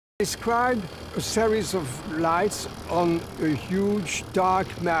Described a series of lights on a huge dark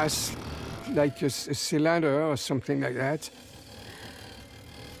mass, like a cylinder or something like that.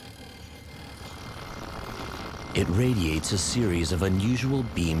 It radiates a series of unusual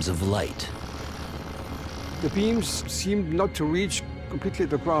beams of light. The beams seemed not to reach completely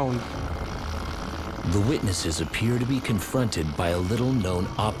the ground. The witnesses appear to be confronted by a little-known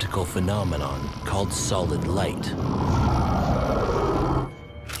optical phenomenon called solid light.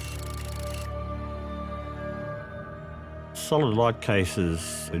 Solid light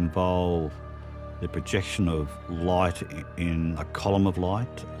cases involve the projection of light in a column of light,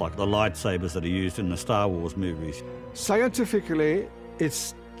 like the lightsabers that are used in the Star Wars movies. Scientifically,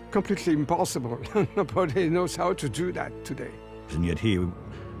 it's completely impossible. Nobody knows how to do that today. And yet here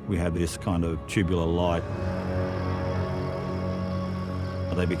we have this kind of tubular light.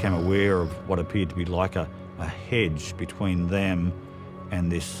 They became aware of what appeared to be like a hedge between them and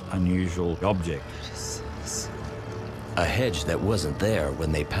this unusual object. A hedge that wasn't there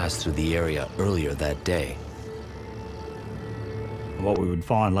when they passed through the area earlier that day. What we would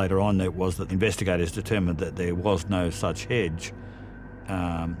find later on there was that investigators determined that there was no such hedge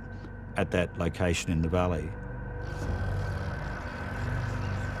at that location in the valley.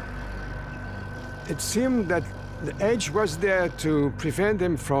 It seemed that the edge was there to prevent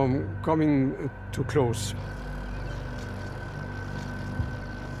them from coming too close.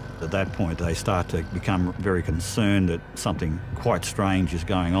 At that point, they start to become very concerned that something quite strange is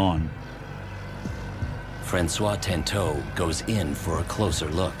going on. Francois Tentot goes in for a closer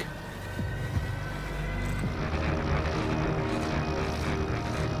look.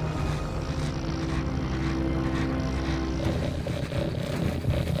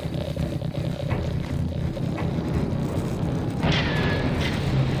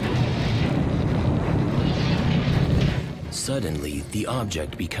 Suddenly, the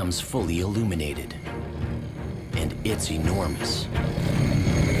object becomes fully illuminated, and it's enormous.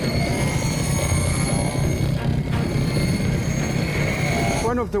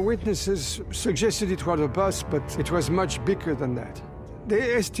 One of the witnesses suggested it was a bus, but it was much bigger than that.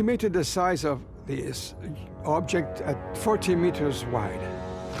 They estimated the size of this object at 40 meters wide.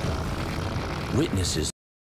 Witnesses